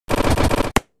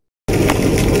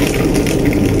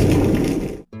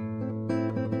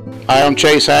Hi, I'm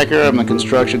Chase Haecker. I'm the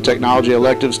Construction Technology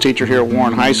Electives teacher here at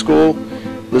Warren High School.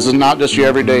 This is not just your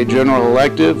everyday general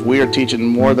elective. We are teaching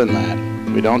more than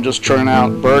that. We don't just churn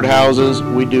out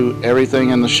birdhouses. We do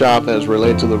everything in the shop as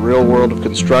relates to the real world of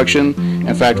construction.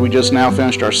 In fact, we just now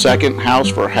finished our second house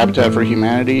for Habitat for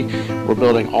Humanity. We're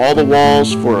building all the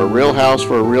walls for a real house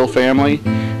for a real family.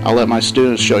 I'll let my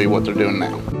students show you what they're doing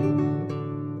now.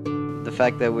 The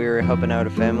fact that we were helping out a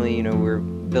family, you know, we're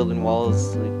building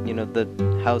walls, you know, the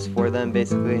house for them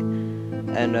basically,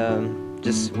 and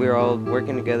just we're all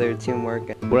working together,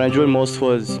 teamwork. What I enjoyed most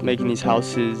was making these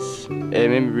houses. It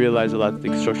made me realize a lot that the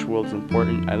construction world is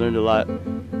important. I learned a lot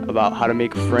about how to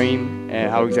make a frame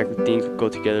and how exactly things go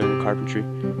together in carpentry.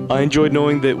 I enjoyed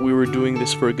knowing that we were doing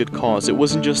this for a good cause. It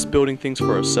wasn't just building things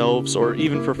for ourselves or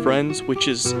even for friends, which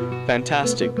is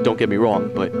fantastic, don't get me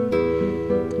wrong, but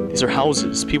these are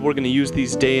houses. People are going to use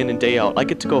these day in and day out. I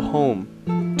get to go home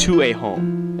to a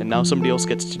home, and now somebody else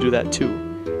gets to do that too.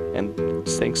 And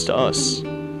it's thanks to us.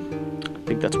 I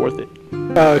think that's worth it.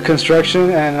 Construction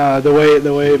and the way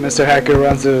Mr. Haecker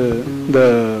runs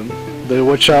the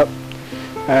woodshop,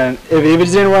 and if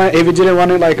he didn't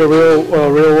run it like a real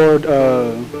world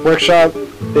workshop,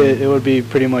 it would be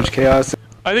pretty much chaos.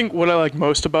 I think what I liked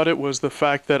most about it was the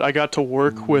fact that I got to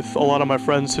work with a lot of my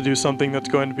friends to do something that's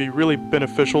going to be really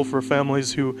beneficial for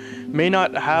families who may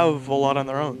not have a lot on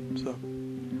their own.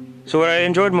 So what I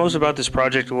enjoyed most about this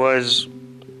project was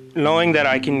knowing that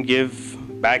I can give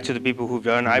back to the people who've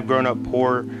done. I've grown up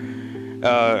poor.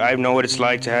 I know what it's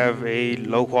like to have a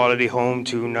low quality home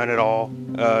to none at all.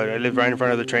 I live right in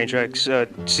front of the train tracks.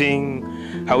 Seeing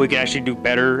how we can actually do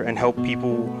better and help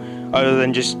people other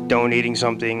than just donating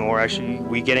something, or actually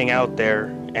we getting out there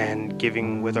and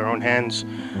giving with our own hands.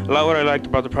 A lot of what I liked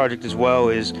about the project as well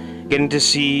is getting to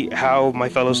see how my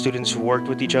fellow students worked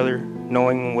with each other,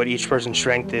 knowing what each person's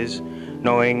strength is,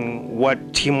 knowing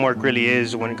what teamwork really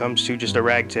is when it comes to just a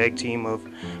ragtag team of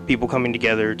people coming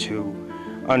together to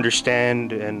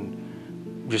understand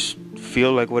and just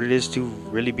feel like what it is to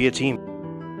really be a team.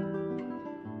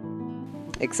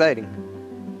 Exciting.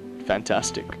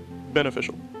 Fantastic.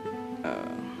 Beneficial.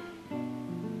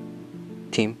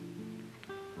 Team.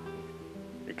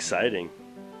 Exciting.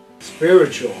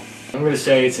 Spiritual. I'm going to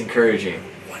say it's encouraging.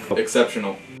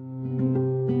 Exceptional.